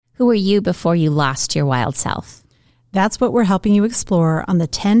Who were you before you lost your wild self? That's what we're helping you explore on the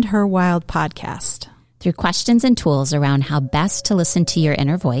Tend Her Wild podcast. Through questions and tools around how best to listen to your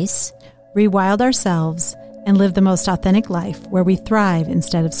inner voice, rewild ourselves, and live the most authentic life where we thrive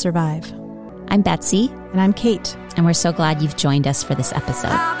instead of survive. I'm Betsy. And I'm Kate. And we're so glad you've joined us for this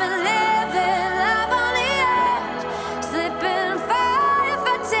episode.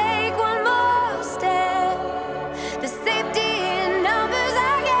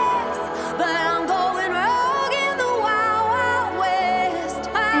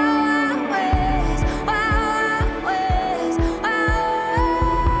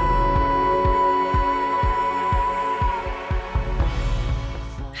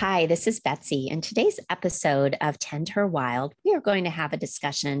 Hi, this is Betsy. In today's episode of Tend Her Wild, we are going to have a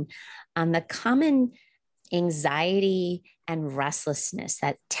discussion on the common anxiety and restlessness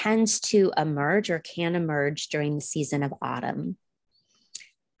that tends to emerge or can emerge during the season of autumn.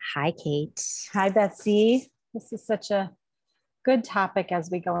 Hi, Kate. Hi, Betsy. This is such a good topic as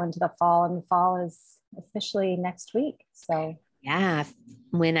we go into the fall, and the fall is officially next week. So yeah,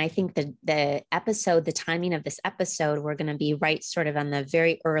 when I think the timing of this episode, we're going to be right sort of on the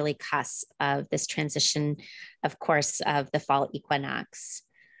very early cusp of this transition, of course, of the fall equinox.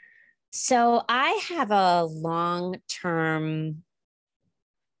 So I have a long-term,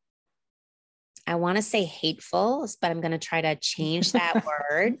 I want to say hateful, but I'm going to try to change that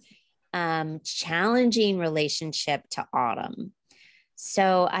word, challenging relationship to autumn.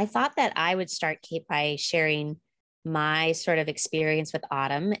 So I thought that I would start, Kate, by sharing my sort of experience with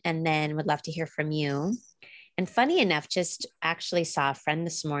autumn, and then would love to hear from you. And funny enough, just actually saw a friend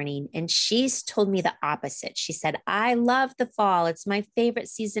this morning, and she's told me the opposite. She said, I love the fall. It's my favorite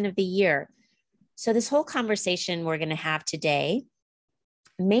season of the year. So this whole conversation we're going to have today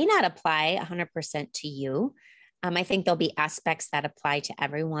may not apply 100% to you. I think there'll be aspects that apply to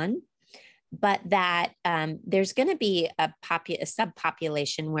everyone, but that there's going to be a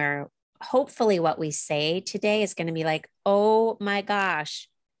subpopulation where hopefully what we say today is going to be like, oh my gosh,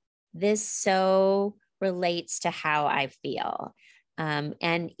 this so relates to how I feel.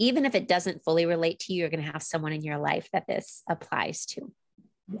 And even if it doesn't fully relate to you, you're going to have someone in your life that this applies to.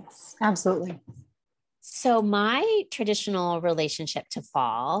 Yes, absolutely. So my traditional relationship to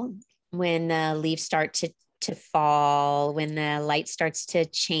fall, when the leaves start to fall, when the light starts to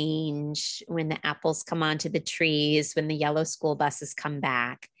change, when the apples come onto the trees, when the yellow school buses come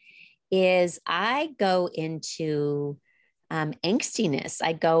back, is I go into angstiness.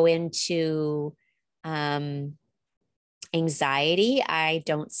 I go into anxiety. I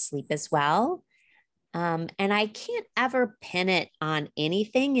don't sleep as well. And I can't ever pin it on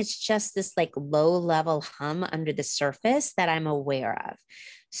anything. It's just this like low level hum under the surface that I'm aware of.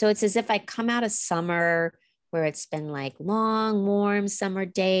 So it's as if I come out of summer where it's been like long, warm summer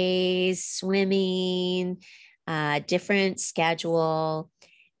days, swimming, different schedule.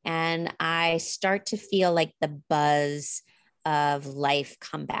 And I start to feel like the buzz of life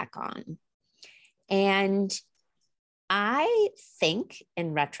come back on. And I think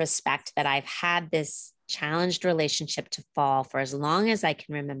in retrospect that I've had this challenged relationship to fall for as long as I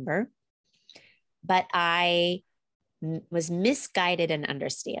can remember, but I was misguided in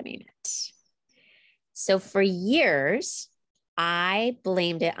understanding it. So for years, I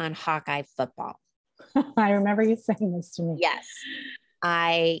blamed it on Hawkeye football. I remember you saying this to me. Yes.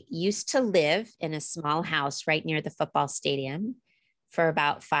 I used to live in a small house right near the football stadium for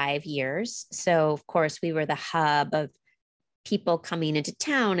about 5 years. So, of course, we were the hub of people coming into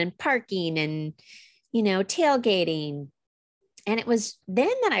town and parking and, tailgating. And it was then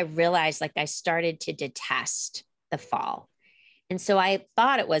that I realized like I started to detest the fall. And so I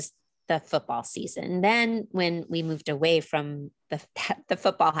thought it was the football season. Then when we moved away from the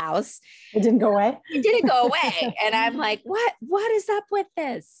football house, it didn't go away. It didn't go away. And I'm like, what is up with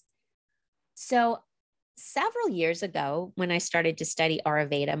this? So several years ago, when I started to study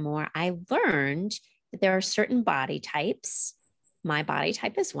Ayurveda more, I learned that there are certain body types. My body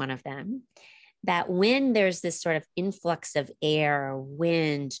type is one of them. That when there's this sort of influx of air,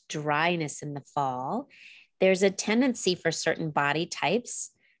 wind, dryness in the fall, there's a tendency for certain body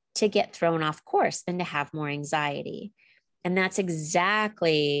types to get thrown off course and to have more anxiety. And that's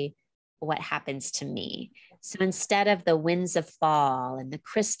exactly what happens to me. So instead of the winds of fall and the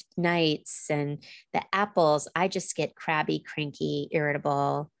crisp nights and the apples, I just get crabby, cranky,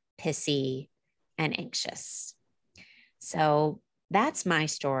 irritable, pissy, and anxious. So that's my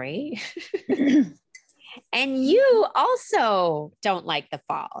story. And you also don't like the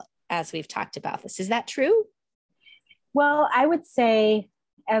fall, as we've talked about this. Is that true? Well, I would say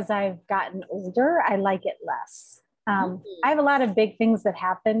as I've gotten older, I like it less. I have a lot of big things that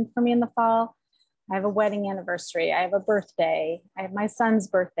happen for me in the fall. I have a wedding anniversary. I have a birthday. I have my son's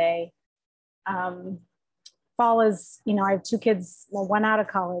birthday. Fall is, I have two kids, well, one out of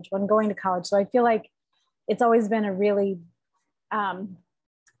college, one going to college. So I feel like it's always been a really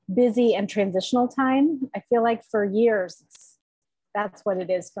busy and transitional time. I feel like for years, that's what it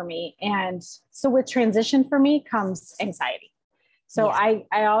is for me. And so with transition for me comes anxiety. So I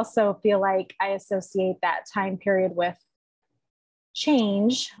also feel like I associate that time period with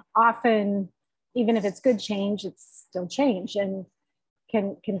change. Often, even if it's good change, it's still change and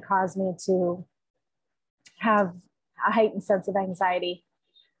can cause me to have a heightened sense of anxiety.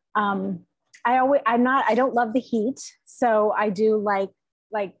 I don't love the heat. So I do like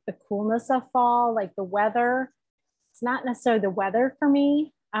the coolness of fall, like the weather. It's not necessarily the weather for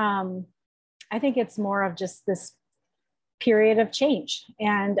me. I think it's more of just this period of change,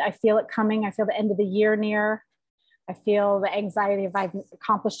 and I feel it coming. I feel the end of the year near. I feel the anxiety of I've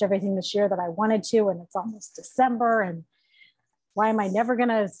accomplished everything this year that I wanted to, and it's almost December. And why am I never going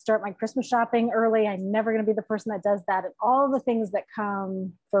to start my Christmas shopping early? I'm never going to be the person that does that. And all the things that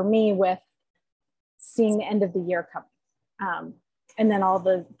come for me with seeing the end of the year coming. And then all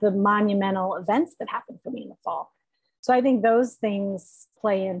the monumental events that happen for me in the fall. So I think those things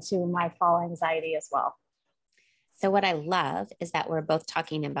play into my fall anxiety as well. So what I love is that we're both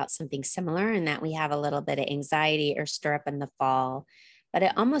talking about something similar and that we have a little bit of anxiety or stir up in the fall, but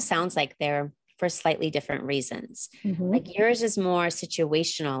it almost sounds like they're for slightly different reasons. Mm-hmm. Like yours is more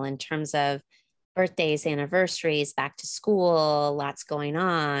situational in terms of birthdays, anniversaries, back to school, lots going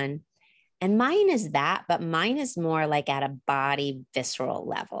on. And mine is that, but mine is more like at a body visceral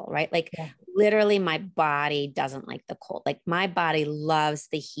level, right? Like literally my body doesn't like the cold. Like my body loves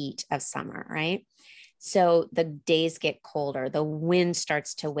the heat of summer, right? So the days get colder, the wind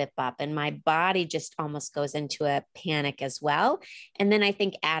starts to whip up, and my body just almost goes into a panic as well. And then I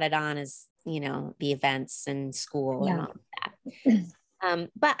think added on is, the events and school and all of that.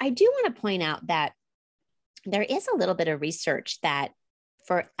 But I do want to point out that there is a little bit of research that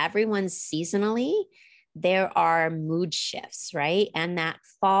for everyone seasonally, there are mood shifts, right? And that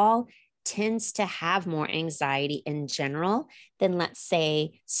fall tends to have more anxiety in general than, let's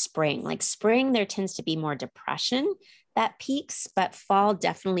say, spring. Like spring, there tends to be more depression that peaks, but fall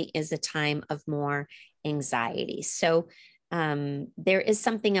definitely is a time of more anxiety. So there is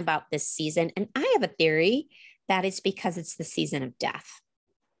something about this season. And I have a theory that it's because it's the season of death.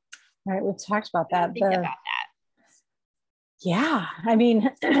 Right. We've talked about that. Think about that. Yeah. I mean,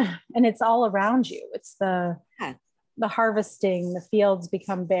 and it's all around you. It's the harvesting, the fields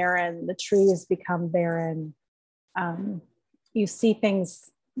become barren, the trees become barren. You see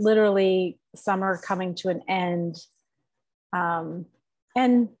things literally, summer coming to an end.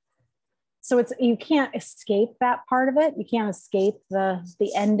 And so you can't escape that part of it. You can't escape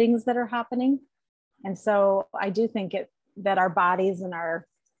the endings that are happening. And so I do think that our bodies and our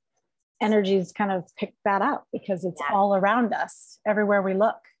energies kind of pick that up because it's all around us everywhere we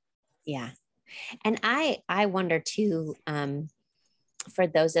look. Yeah. And I wonder too, for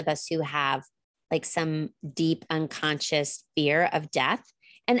those of us who have like some deep unconscious fear of death,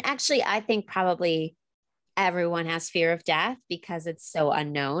 and actually I think probably everyone has fear of death because it's so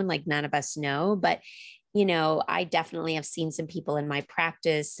unknown, like none of us know, but I definitely have seen some people in my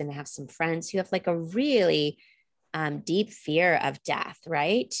practice and have some friends who have like a really deep fear of death,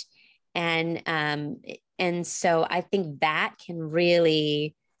 right? And so I think that can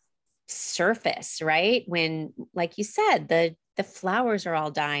really surface, right? When, like you said, the flowers are all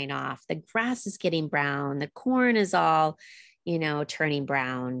dying off, the grass is getting brown, the corn is all, turning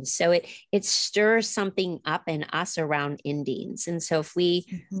brown. So it stirs something up in us around endings. And so if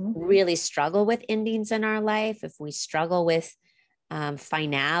we really struggle with endings in our life, if we struggle with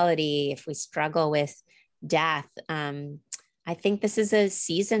finality, if we struggle with death, I think this is a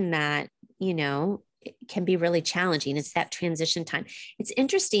season that, it can be really challenging. It's that transition time. It's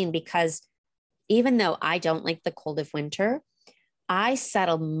interesting because even though I don't like the cold of winter, I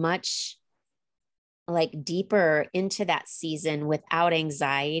settle much like deeper into that season without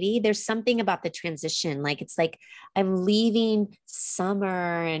anxiety. There's something about the transition. Like, it's like I'm leaving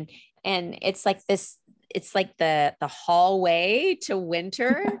summer and it's like this, it's like the hallway to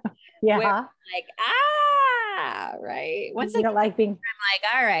winter. Yeah. Like, right. Once you don't like being, I'm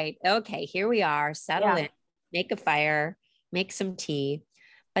like, all right, okay, here we are, settle in, make a fire, make some tea.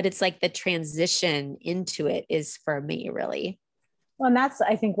 But it's like the transition into it is for me really. Well, and that's,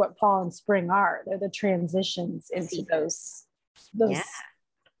 I think, what fall and spring are. They're the transitions into those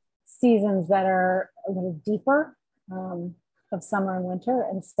seasons that are a little deeper of summer and winter.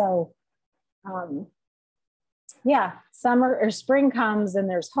 And so Yeah. Summer or spring comes and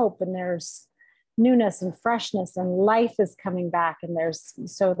there's hope and there's newness and freshness and life is coming back. And there's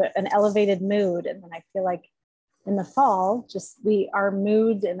an elevated mood. And then I feel like in the fall, just our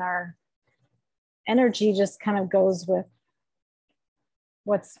mood and our energy just kind of goes with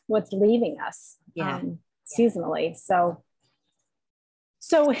what's leaving us seasonally. So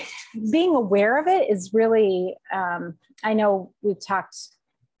being aware of it is really, I know we've talked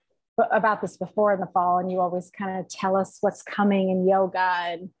about this before in the fall, and you always kind of tell us what's coming in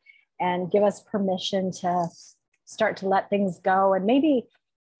yoga and give us permission to start to let things go. And maybe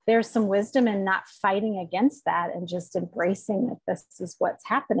there's some wisdom in not fighting against that and just embracing that this is what's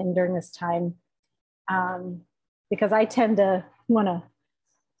happening during this time. Because I tend to want to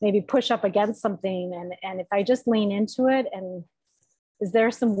maybe push up against something. And if I just lean into it, and is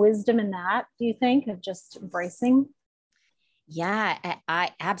there some wisdom in that, do you think, of just embracing? Yeah,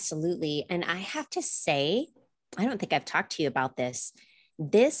 I absolutely. And I have to say, I don't think I've talked to you about this.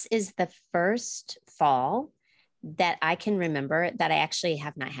 This is the first fall that I can remember that I actually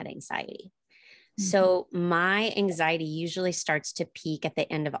have not had anxiety. So my anxiety usually starts to peak at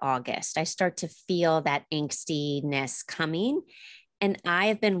the end of August. I start to feel that angstiness coming. And I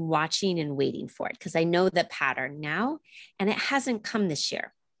have been watching and waiting for it because I know the pattern now, and it hasn't come this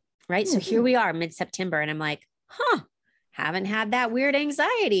year. Right. So here we are mid-September, and I'm like, haven't had that weird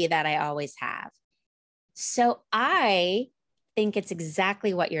anxiety that I always have. So I think it's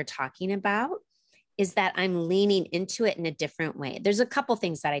exactly what you're talking about, is that I'm leaning into it in a different way. There's a couple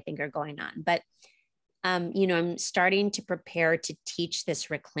things that I think are going on, but I'm starting to prepare to teach this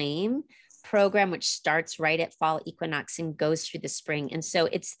Reclaim program, which starts right at fall equinox and goes through the spring. And so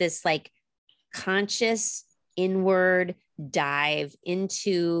it's this like conscious inward dive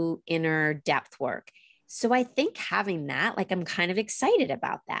into inner depth work. So I think having that, like, I'm kind of excited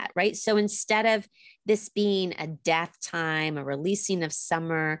about that, right? So instead of this being a death time, a releasing of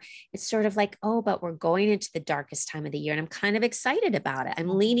summer, it's sort of like, oh, but we're going into the darkest time of the year. And I'm kind of excited about it. I'm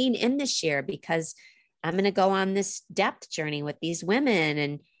leaning in this year because I'm going to go on this depth journey with these women.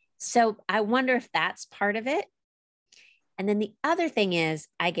 And so I wonder if that's part of it. And then the other thing is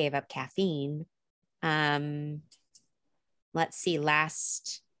I gave up caffeine. Let's see,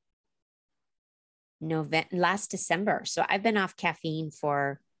 last December. So I've been off caffeine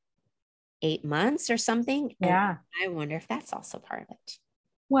for 8 months or something. Yeah. I wonder if that's also part of it.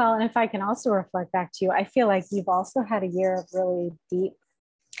 Well, and if I can also reflect back to you, I feel like you've also had a year of really deep,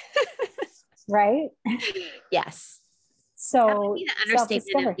 right? Yes. So that would be the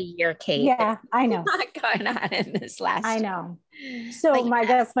understatement of the year, Kate. Yeah, I know. Not going on in this last I know. So but I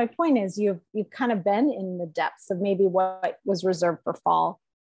guess my point is you've kind of been in the depths of maybe what was reserved for fall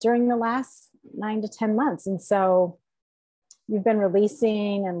during the last 9 to 10 months. And so you've been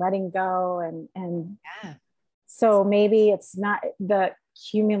releasing and letting go. And so maybe it's not the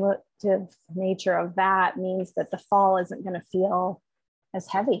cumulative nature of that means that the fall isn't going to feel as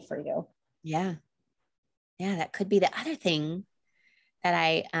heavy for you. Yeah. Yeah. That could be the other thing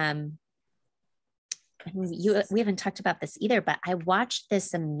that we haven't talked about this either, but I watched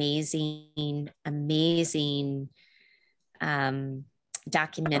this amazing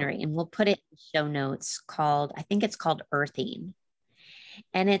documentary, and we'll put it in the show notes, I think it's called Earthing.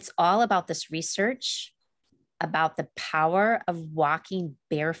 And it's all about this research about the power of walking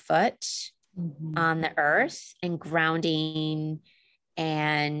barefoot on the earth and grounding.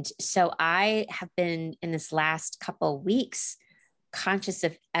 And so I have been in this last couple of weeks conscious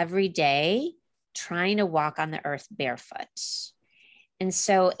of every day trying to walk on the earth barefoot. And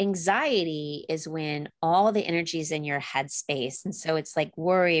so anxiety is when all the energy is in your head space. And so it's like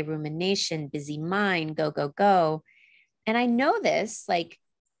worry, rumination, busy mind, go, go, go. And I know this, like,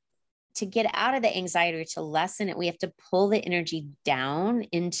 to get out of the anxiety, to lessen it, we have to pull the energy down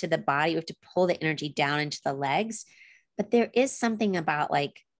into the body. We have to pull the energy down into the legs. But there is something about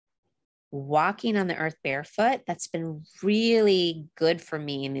like walking on the earth barefoot that's been really good for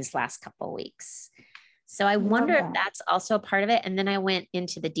me in these last couple of weeks. So I wonder if that's also a part of it. And then I went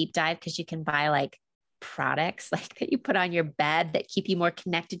into the deep dive because you can buy like products like that you put on your bed that keep you more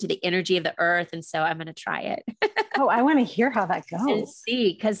connected to the energy of the earth. And so I'm going to try it. Oh, I want to hear how that goes. And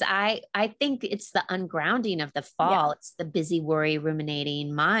see, because I think it's the ungrounding of the fall. Yeah. It's the busy, worry,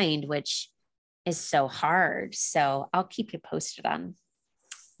 ruminating mind, which is so hard. So I'll keep you posted on.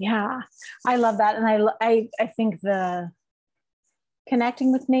 Yeah, I love that. And I think the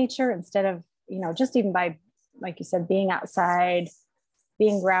connecting with nature instead of, just even by, like you said, being outside,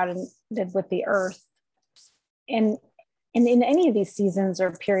 being grounded with the earth. And in any of these seasons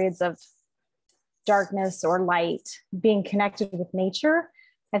or periods of darkness or light, being connected with nature,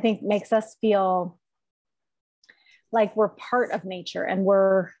 I think makes us feel like we're part of nature, and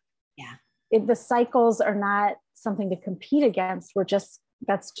we're, Yeah. the cycles are not something to compete against.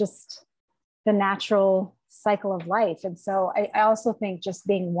 That's just the natural cycle of life. And so I also think just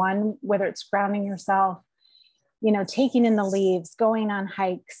being one, whether it's grounding yourself, taking in the leaves, going on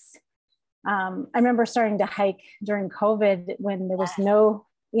hikes. I remember starting to hike during COVID when there was no,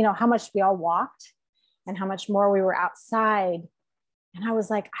 how much we all walked and how much more we were outside. And I was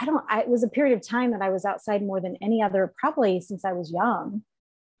like, it was a period of time that I was outside more than any other, probably since I was young.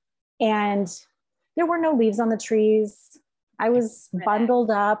 And there were no leaves on the trees. I was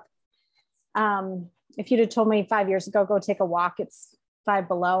bundled up. If you'd have told me 5 years ago, go take a walk, it's 5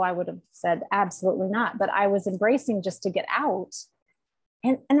 below, I would have said absolutely not. But I was embracing just to get out.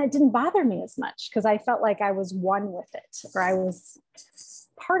 And it didn't bother me as much because I felt like I was one with it, or I was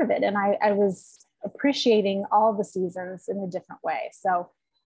part of it. And I was appreciating all the seasons in a different way. So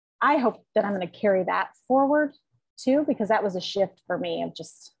I hope that I'm going to carry that forward too, because that was a shift for me of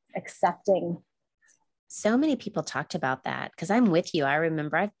just accepting. So many people talked about that because I'm with you. I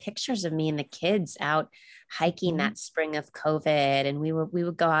remember I have pictures of me and the kids out hiking that spring of COVID, and we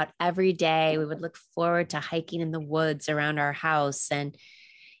would go out every day. We would look forward to hiking in the woods around our house. And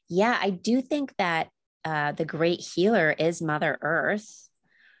yeah, I do think that the great healer is Mother Earth.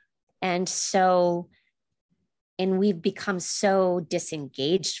 And we've become so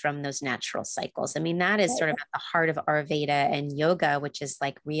disengaged from those natural cycles. I mean, that is sort of at the heart of Ayurveda and yoga, which is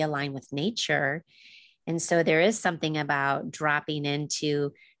like realign with nature. And so there is something about dropping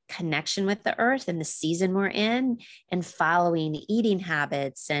into connection with the earth and the season we're in, and following eating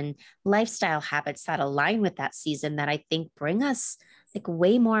habits and lifestyle habits that align with that season that I think bring us like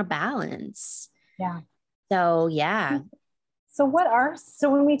way more balance. Yeah. So, yeah. So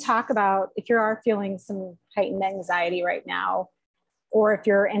when we talk about, if you are feeling some heightened anxiety right now, or if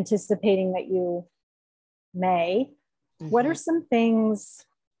you're anticipating that you may, what are some things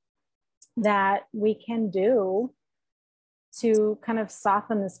that we can do to kind of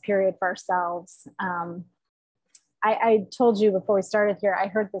soften this period for ourselves? I told you before we started here, I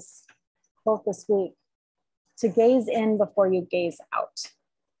heard this quote this week: to gaze in before you gaze out.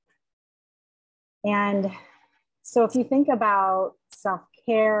 And so if you think about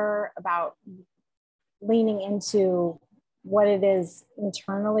self-care, about leaning into what it is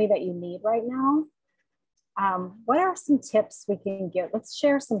internally that you need right now, what are some tips we can give? Let's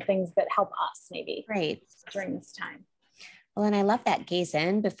share some things that help us maybe during this time. Well, and I love that gaze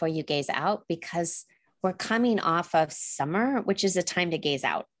in before you gaze out, because we're coming off of summer, which is a time to gaze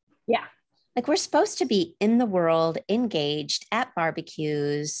out. Yeah. Like we're supposed to be in the world, engaged at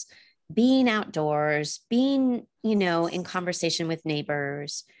barbecues, being outdoors, being, in conversation with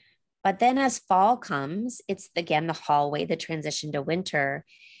neighbors. But then as fall comes, it's again the hallway, the transition to winter.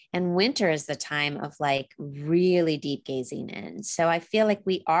 And winter is the time of like really deep gazing in. So I feel like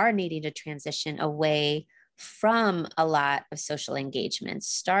we are needing to transition away from a lot of social engagement,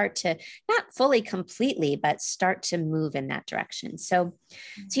 start to not fully completely, but start to move in that direction. So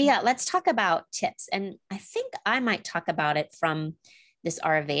yeah, let's talk about tips. And I think I might talk about it from this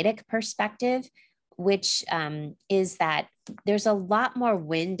Ayurvedic perspective, which is that there's a lot more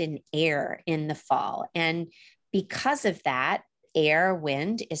wind and air in the fall. And because of that, air,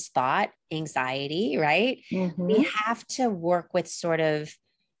 wind is thought, anxiety, right? We have to work with sort of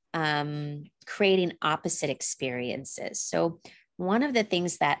creating opposite experiences. So one of the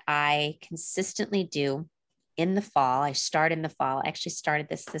things that I consistently do in the fall, I start in the fall, I actually started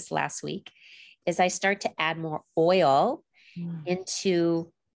this last week, is I start to add more oil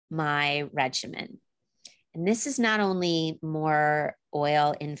into my regimen. And this is not only more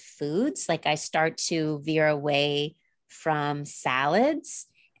oil in foods, like I start to veer away from salads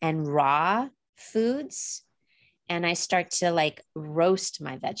and raw foods. And I start to like roast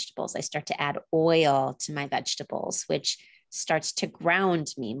my vegetables. I start to add oil to my vegetables, which starts to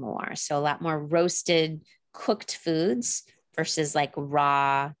ground me more. So a lot more roasted, cooked foods versus like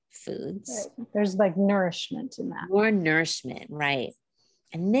raw foods. Right. There's like nourishment in that. More nourishment, right.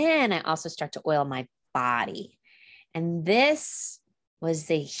 And then I also start to oil my body. And this was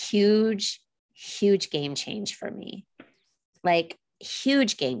the huge, huge game change for me. Like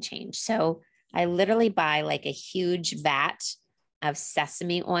huge game change. So I literally buy like a huge vat of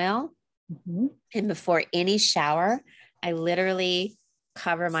sesame oil. And before any shower, I literally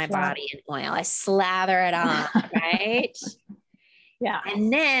cover my body in oil. I slather it on, right? Yeah.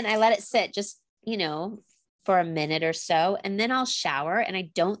 And then I let it sit just, for a minute or so. And then I'll shower and I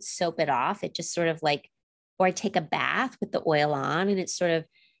don't soap it off. It just sort of like, or I take a bath with the oil on and it sort of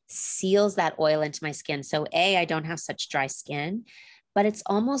seals that oil into my skin. So I don't have such dry skin, but it's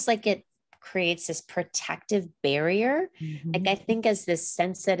almost like it creates this protective barrier. Like I think as this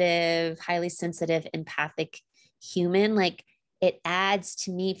sensitive, highly sensitive, empathic human, like it adds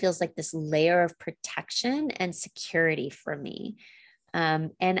to me, feels like this layer of protection and security for me.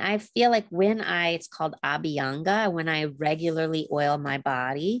 And I feel like it's called Abhyanga, when I regularly oil my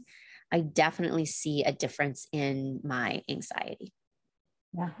body, I definitely see a difference in my anxiety.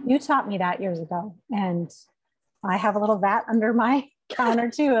 Yeah, you taught me that years ago. And I have a little vat under my counter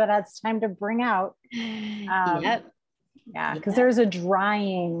too that it's time to bring out. Yep. Yeah, because there's a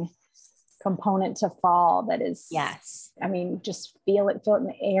drying component to fall that is, yes. I mean, just feel it in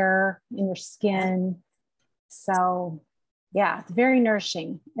the air, in your skin. So yeah, it's very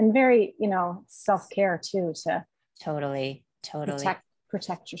nourishing and very, self-care too, to totally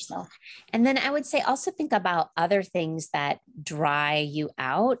protect yourself. And then I would say also think about other things that dry you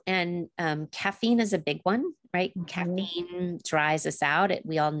out. And caffeine is a big one, right? Caffeine dries us out.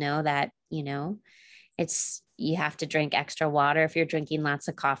 We all know that, you have to drink extra water if you're drinking lots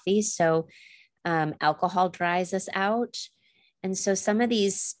of coffee. So alcohol dries us out. And so some of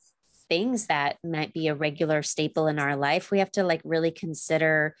these things that might be a regular staple in our life, we have to like really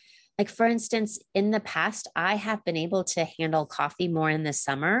consider. Like, for instance, in the past, I have been able to handle coffee more in the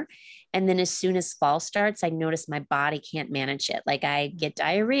summer. And then as soon as fall starts, I notice my body can't manage it. Like I get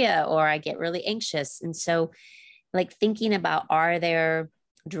diarrhea or I get really anxious. And so like thinking about, are there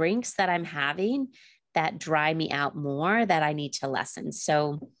drinks that I'm having that dry me out more that I need to lessen?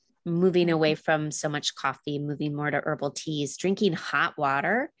 So moving away from so much coffee, moving more to herbal teas, drinking hot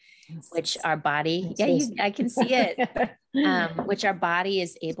water, which our body, I can see it, which our body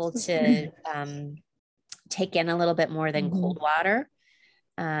is able to take in a little bit more than cold water.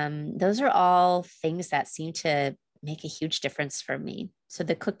 Those are all things that seem to make a huge difference for me. So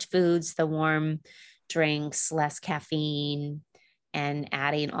the cooked foods, the warm drinks, less caffeine, and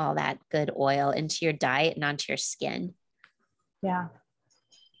adding all that good oil into your diet and onto your skin. Yeah.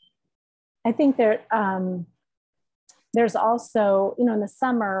 I think there's also, in the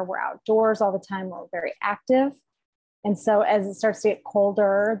summer, we're outdoors all the time, we're very active. And so as it starts to get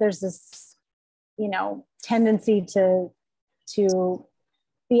colder, there's this, tendency to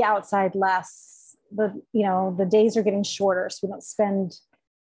be outside less. The days are getting shorter, so we don't spend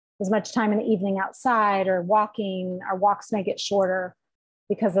as much time in the evening outside or walking. Our walks may get shorter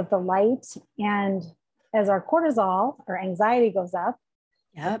because of the light. And as our anxiety goes up,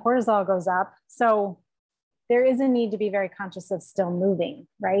 cortisol goes up. So there is a need to be very conscious of still moving,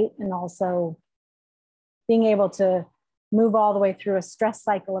 right? And also being able to move all the way through a stress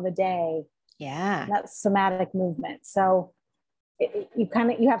cycle of a day. Yeah. That's somatic movement. So you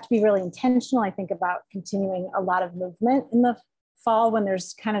have to be really intentional, I think, about continuing a lot of movement in the fall when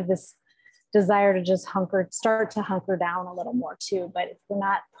there's kind of this desire to just start to hunker down a little more too. But if we're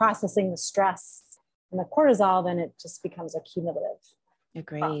not processing the stress and the cortisol, then it just becomes a cumulative.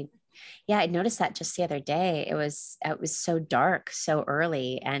 Agreed. Yeah, I noticed that just the other day. It was so dark so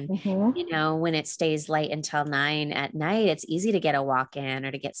early. And, when it stays light until 9 at night, it's easy to get a walk in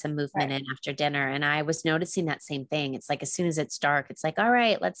or to get some movement in after dinner. And I was noticing that same thing. It's like, as soon as it's dark, it's like, all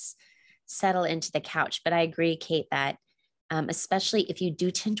right, let's settle into the couch. But I agree, Kate, that especially if you do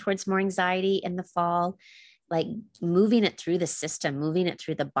tend towards more anxiety in the fall, like moving it through the system, moving it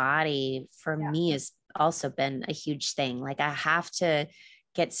through the body for me has also been a huge thing. Like I have to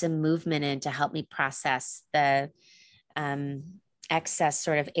get some movement in to help me process the excess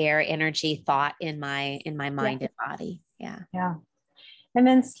sort of air, energy, thought in my mind and body. Yeah. Yeah. And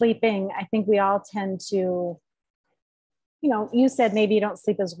then sleeping, I think we all tend to, you said maybe you don't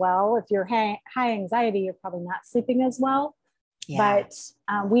sleep as well. If you're high anxiety, you're probably not sleeping as well. Yeah.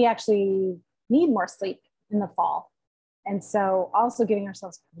 But we actually need more sleep in the fall. And so also giving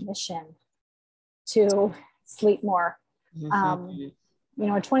ourselves permission to sleep more. A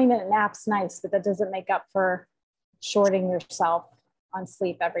 20-minute nap's nice, but that doesn't make up for shorting yourself on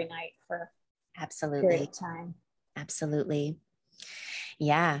sleep every night for absolutely a period of time. Absolutely.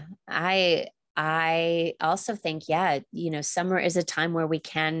 Yeah. I also think, summer is a time where we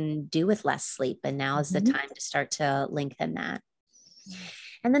can do with less sleep. And now is the time to start to lengthen that.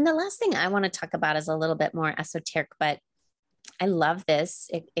 And then the last thing I want to talk about is a little bit more esoteric, but I love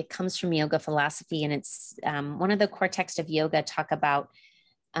this. It comes from yoga philosophy, and it's one of the core texts of yoga talk about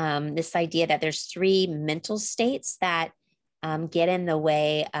this idea that there's 3 mental states that get in the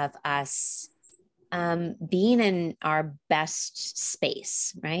way of us being in our best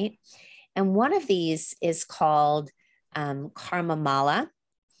space, right? And one of these is called karma mala.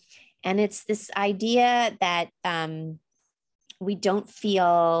 And it's this idea that we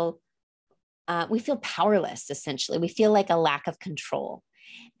feel powerless, essentially. We feel like a lack of control.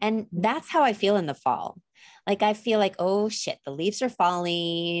 And that's how I feel in the fall. Like, I feel like, oh shit, the leaves are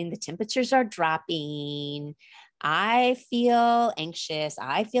falling, the temperatures are dropping. I feel anxious.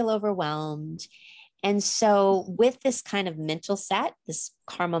 I feel overwhelmed. And so with this kind of mental set, this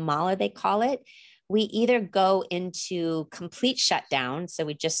karma mala, they call it, we either go into complete shutdown. So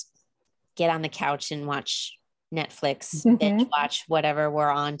we just get on the couch and watch Netflix, binge watch whatever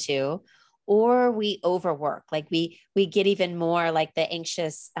we're on to, or we overwork. Like we get even more like the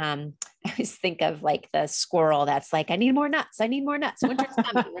anxious. I always think of like the squirrel that's like, I need more nuts. I need more nuts. Winter's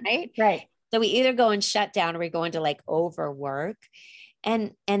coming, right? Right. So we either go and shut down or we go into like overwork.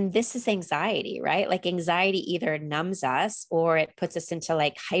 And this is anxiety, right? Like anxiety either numbs us or it puts us into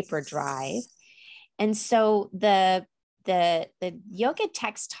like hyperdrive. And so the yoga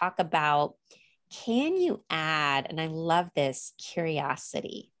texts talk about, can you add, and I love this,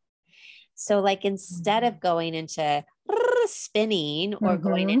 curiosity. So like instead of going into spinning or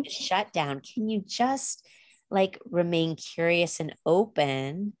going into shutdown, can you just like remain curious and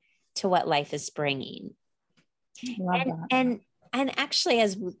open to what life is bringing? And actually,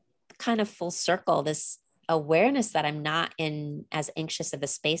 as kind of full circle, this awareness that I'm not in as anxious of a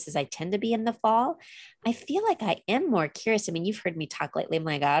space as I tend to be in the fall, I feel like I am more curious. I mean, you've heard me talk lately. I'm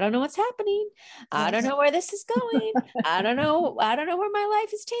like, I don't know what's happening. I don't know where this is going. I don't know where my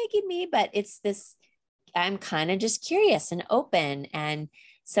life is taking me, but it's this, I'm kind of just curious and open. And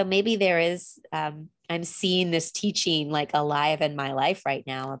so maybe there is, I'm seeing this teaching like alive in my life right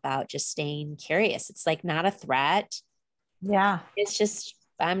now about just staying curious. It's like not a threat. Yeah. It's just,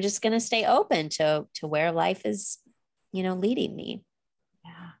 I'm just going to stay open to where life is, leading me.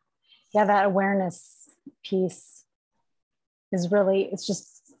 Yeah. Yeah. That awareness piece is really, it's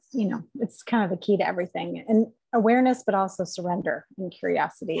just, it's kind of the key to everything, and awareness, but also surrender and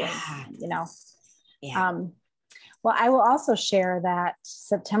curiosity. Yeah. And, well, I will also share that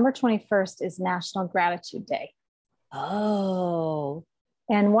September 21st is National Gratitude Day. Oh.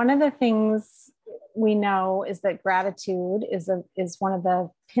 And one of the things we know is that gratitude is one of the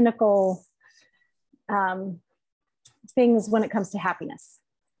pinnacle things when it comes to happiness.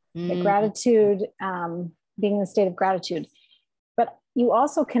 The gratitude, being in the state of gratitude. But you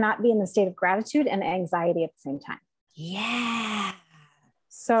also cannot be in the state of gratitude and anxiety at the same time. Yeah.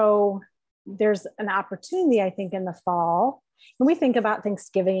 So there's an opportunity, I think, in the fall, when we think about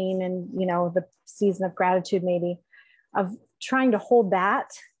Thanksgiving and, the season of gratitude, maybe, of trying to hold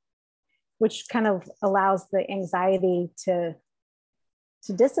that, which kind of allows the anxiety to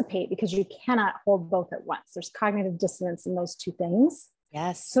dissipate, because you cannot hold both at once. There's cognitive dissonance in those two things.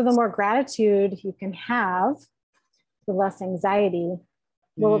 Yes. So the more gratitude you can have, the less anxiety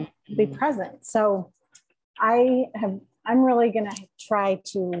will be present. So I'm really going to try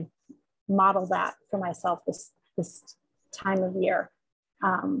to model that for myself this time of year.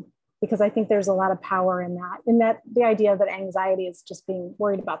 Because I think there's a lot of power in that the idea that anxiety is just being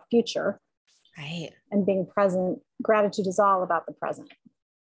worried about the future, right? And being present. Gratitude is all about the present.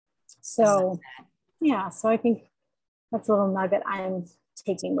 So, yeah, so I think that's a little nugget I'm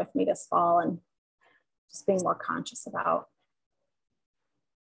taking with me this fall and just being more conscious about.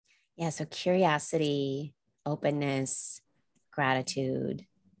 Yeah, so curiosity, openness, gratitude,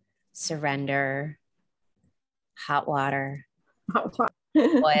 surrender, hot water.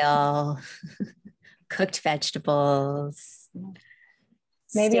 Oil, cooked vegetables,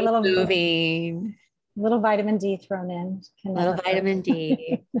 maybe a little moving, little vitamin D thrown in. Vitamin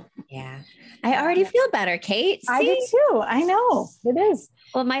D. Yeah. I already feel better, Kate. See? I do too. I know it is.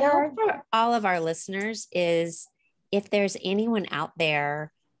 Well, my hope for all of our listeners is, if there's anyone out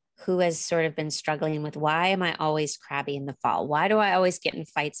there who has sort of been struggling with, why am I always crabby in the fall? Why do I always get in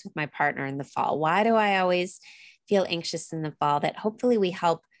fights with my partner in the fall? Why do I always feel anxious in the fall? That hopefully we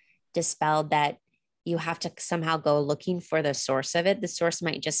help dispel that you have to somehow go looking for the source of it. The source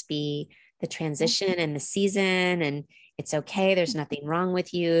might just be the transition and the season, and it's okay. There's nothing wrong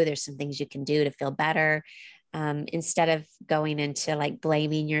with you. There's some things you can do to feel better, instead of going into like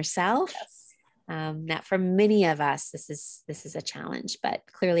blaming yourself. Yes. That for many of us, this is a challenge, but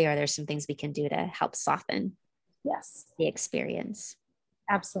clearly are there some things we can do to help soften the experience?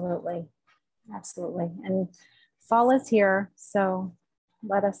 Absolutely. And fall is here. So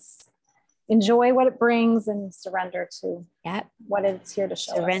let us enjoy what it brings and surrender to what it's here to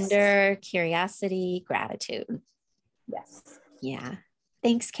show us. Surrender, curiosity, gratitude. Yes. Yeah.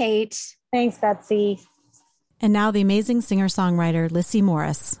 Thanks, Kate. Thanks, Betsy. And now the amazing singer-songwriter Lissy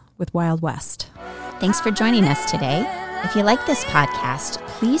Morris with Wild West. Thanks for joining us today. If you like this podcast,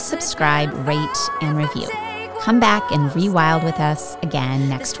 please subscribe, rate, and review. Come back and rewild with us again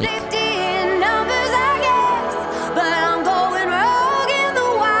next week.